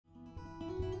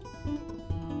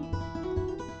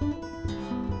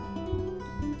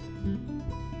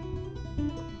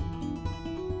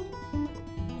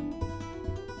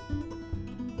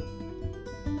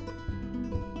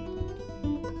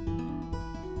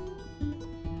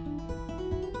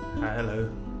Hello.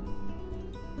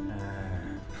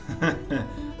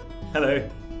 Hello.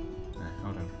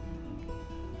 Hold on.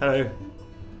 Hello.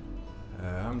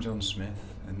 I'm John Smith,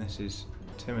 and this is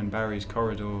Tim and Barry's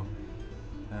Corridor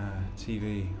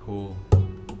TV Hall.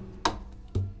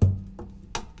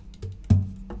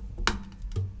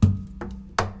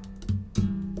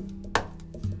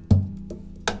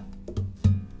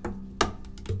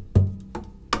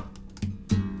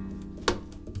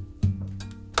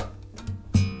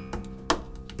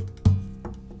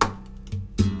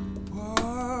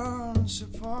 Once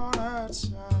upon a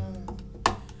time,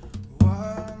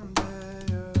 one day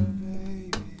a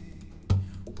baby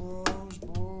was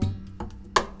born.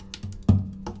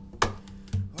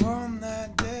 On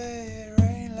that day it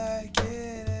rained like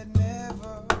it had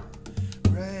never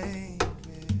rained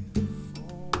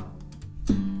before.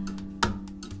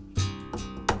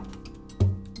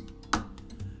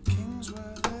 Kings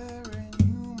were there in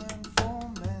human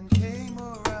form and came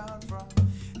around from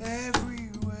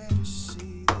everywhere to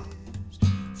see this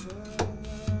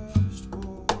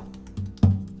firstborn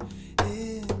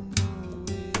in the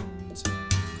winter.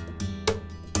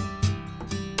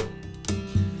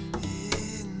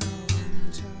 In the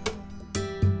winter,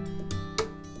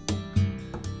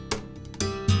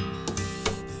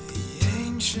 the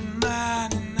ancient man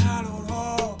in hallowed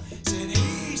hall said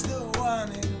he's the one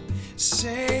who'll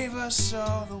save us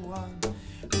all, the one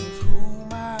with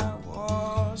whom I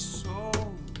was sold.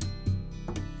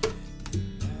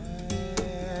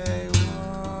 I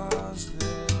was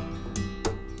there.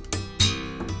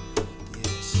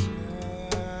 Yes,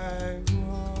 I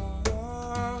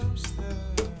was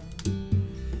there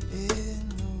in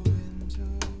the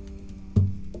winter.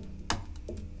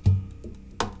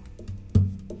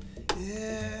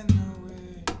 In the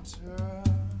winter,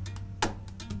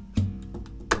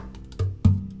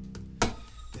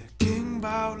 the king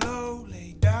bowed low,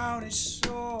 laid down his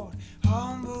sword,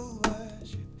 humble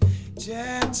worship,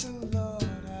 gentle Lord.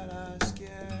 I'd ask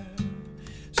him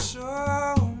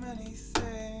so many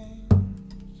things.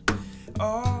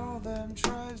 All them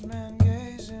tribesmen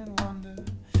gaze in wonder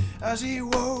as he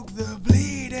woke the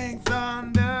bleeding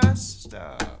thunder.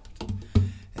 Stopped,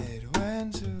 it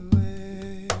went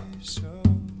away. So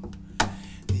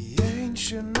the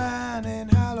ancient man in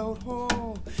hallowed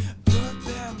hall put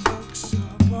them books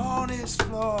upon his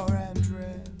floor and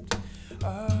dreamt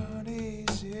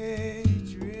uneasy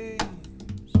dreams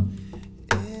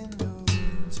in the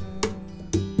winter.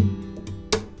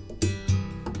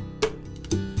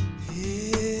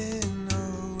 In the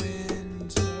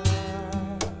winter,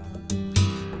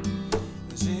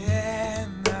 was in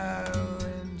the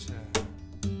winter.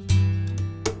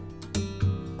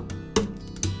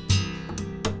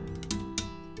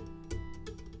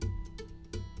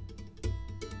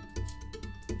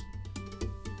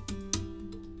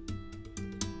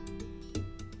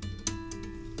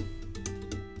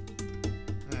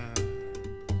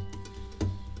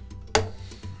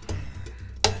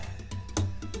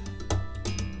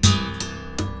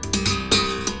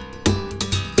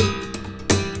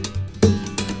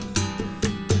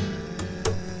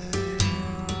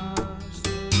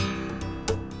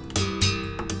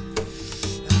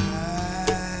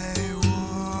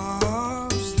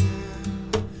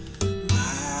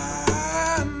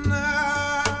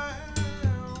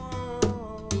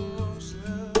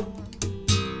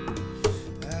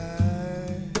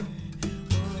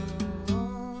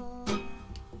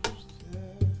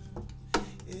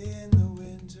 In the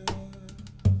winter,